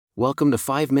Welcome to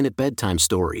 5-Minute Bedtime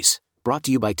Stories, brought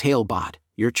to you by Talebot,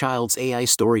 your child's AI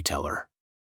storyteller.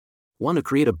 Want to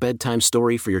create a bedtime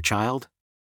story for your child?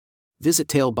 Visit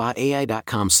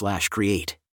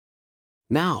talebotai.com/create.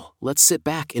 Now, let's sit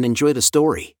back and enjoy the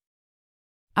story.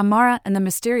 Amara and the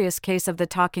Mysterious Case of the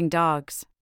Talking Dogs.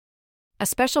 A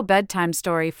special bedtime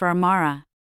story for Amara.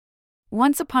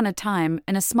 Once upon a time,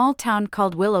 in a small town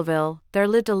called Willowville, there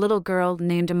lived a little girl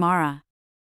named Amara.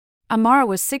 Amara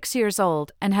was 6 years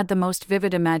old and had the most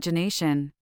vivid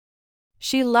imagination.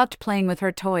 She loved playing with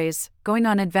her toys, going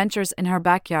on adventures in her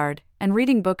backyard, and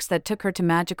reading books that took her to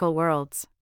magical worlds.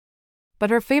 But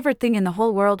her favorite thing in the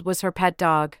whole world was her pet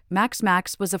dog, Max.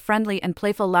 Max was a friendly and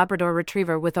playful Labrador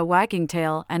retriever with a wagging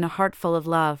tail and a heart full of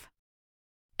love.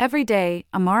 Every day,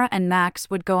 Amara and Max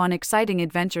would go on exciting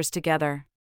adventures together.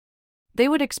 They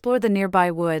would explore the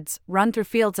nearby woods, run through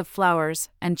fields of flowers,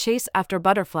 and chase after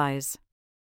butterflies.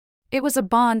 It was a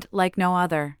bond like no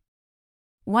other.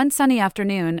 One sunny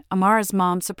afternoon, Amara's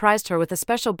mom surprised her with a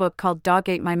special book called Dog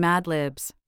Ate My Mad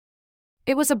Libs.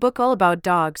 It was a book all about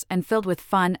dogs and filled with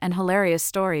fun and hilarious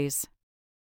stories.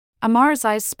 Amara's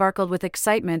eyes sparkled with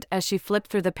excitement as she flipped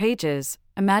through the pages,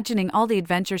 imagining all the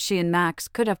adventures she and Max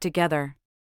could have together.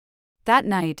 That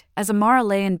night, as Amara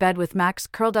lay in bed with Max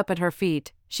curled up at her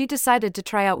feet, she decided to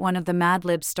try out one of the Mad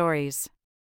Lib stories.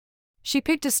 She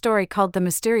picked a story called The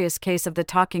Mysterious Case of the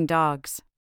Talking Dogs.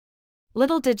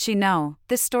 Little did she know,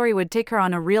 this story would take her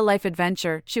on a real-life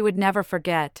adventure she would never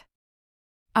forget.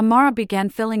 Amara began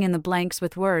filling in the blanks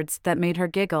with words that made her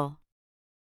giggle.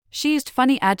 She used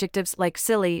funny adjectives like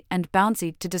silly and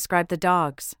bouncy to describe the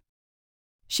dogs.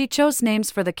 She chose names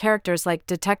for the characters like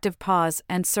Detective Paws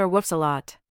and Sir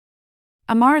Woofsalot.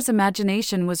 Amara's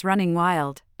imagination was running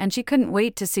wild, and she couldn't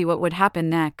wait to see what would happen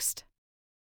next.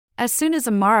 As soon as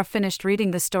Amara finished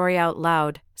reading the story out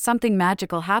loud, something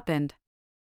magical happened.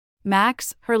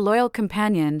 Max, her loyal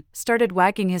companion, started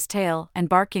wagging his tail and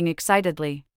barking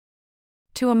excitedly.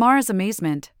 To Amara's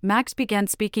amazement, Max began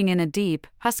speaking in a deep,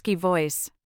 husky voice.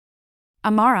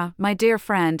 "Amara, my dear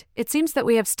friend, it seems that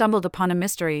we have stumbled upon a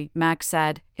mystery," Max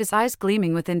said, his eyes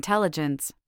gleaming with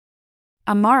intelligence.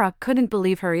 Amara couldn't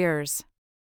believe her ears.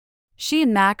 She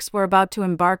and Max were about to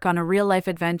embark on a real-life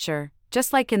adventure,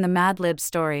 just like in the Mad Lib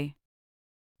story.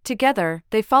 Together,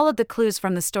 they followed the clues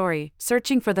from the story,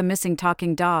 searching for the missing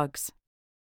talking dogs.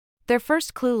 Their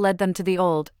first clue led them to the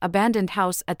old, abandoned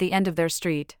house at the end of their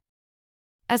street.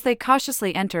 As they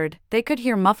cautiously entered, they could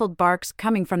hear muffled barks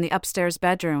coming from the upstairs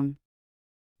bedroom.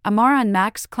 Amara and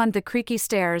Max climbed the creaky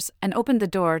stairs and opened the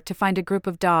door to find a group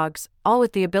of dogs, all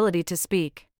with the ability to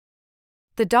speak.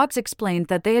 The dogs explained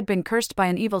that they had been cursed by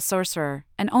an evil sorcerer,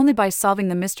 and only by solving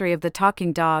the mystery of the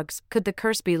talking dogs could the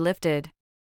curse be lifted.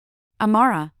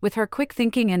 Amara, with her quick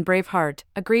thinking and brave heart,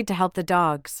 agreed to help the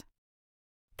dogs.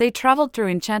 They traveled through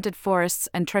enchanted forests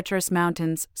and treacherous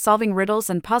mountains, solving riddles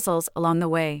and puzzles along the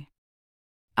way.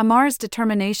 Amara's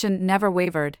determination never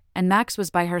wavered, and Max was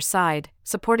by her side,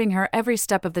 supporting her every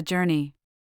step of the journey.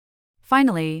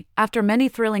 Finally, after many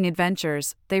thrilling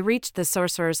adventures, they reached the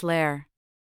sorcerer's lair.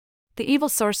 The evil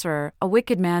sorcerer, a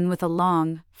wicked man with a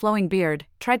long, flowing beard,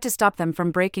 tried to stop them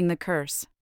from breaking the curse.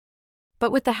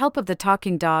 But with the help of the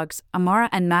talking dogs, Amara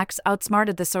and Max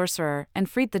outsmarted the sorcerer and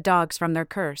freed the dogs from their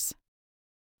curse.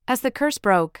 As the curse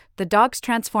broke, the dogs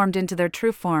transformed into their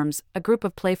true forms, a group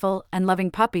of playful and loving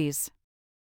puppies.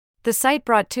 The sight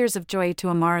brought tears of joy to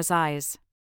Amara's eyes.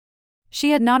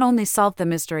 She had not only solved the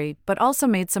mystery but also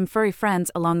made some furry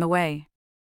friends along the way.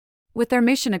 With their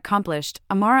mission accomplished,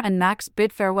 Amara and Max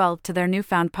bid farewell to their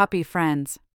newfound puppy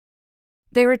friends.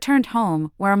 They returned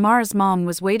home, where Amara's mom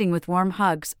was waiting with warm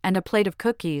hugs and a plate of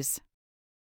cookies.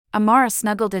 Amara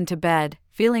snuggled into bed,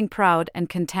 feeling proud and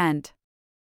content.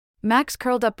 Max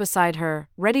curled up beside her,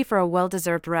 ready for a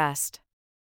well-deserved rest.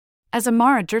 As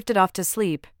Amara drifted off to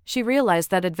sleep, she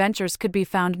realized that adventures could be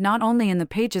found not only in the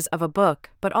pages of a book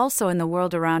but also in the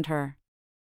world around her.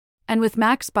 And with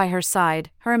Max by her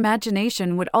side, her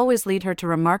imagination would always lead her to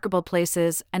remarkable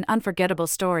places and unforgettable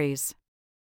stories.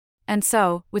 And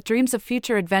so, with dreams of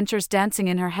future adventures dancing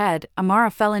in her head,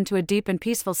 Amara fell into a deep and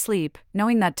peaceful sleep,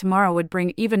 knowing that tomorrow would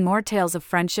bring even more tales of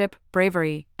friendship,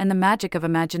 bravery, and the magic of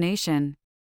imagination.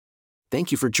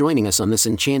 Thank you for joining us on this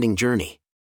enchanting journey.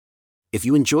 If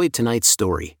you enjoyed tonight's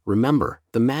story, remember,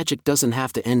 the magic doesn't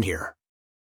have to end here.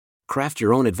 Craft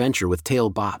your own adventure with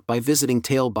Talebot by visiting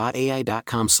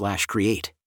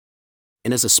talebotai.com/create.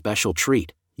 And as a special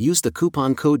treat, use the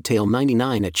coupon code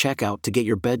TALE99 at checkout to get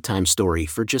your bedtime story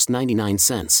for just 99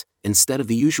 cents, instead of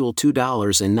the usual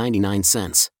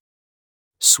 $2.99.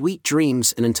 Sweet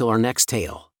dreams, and until our next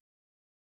tale.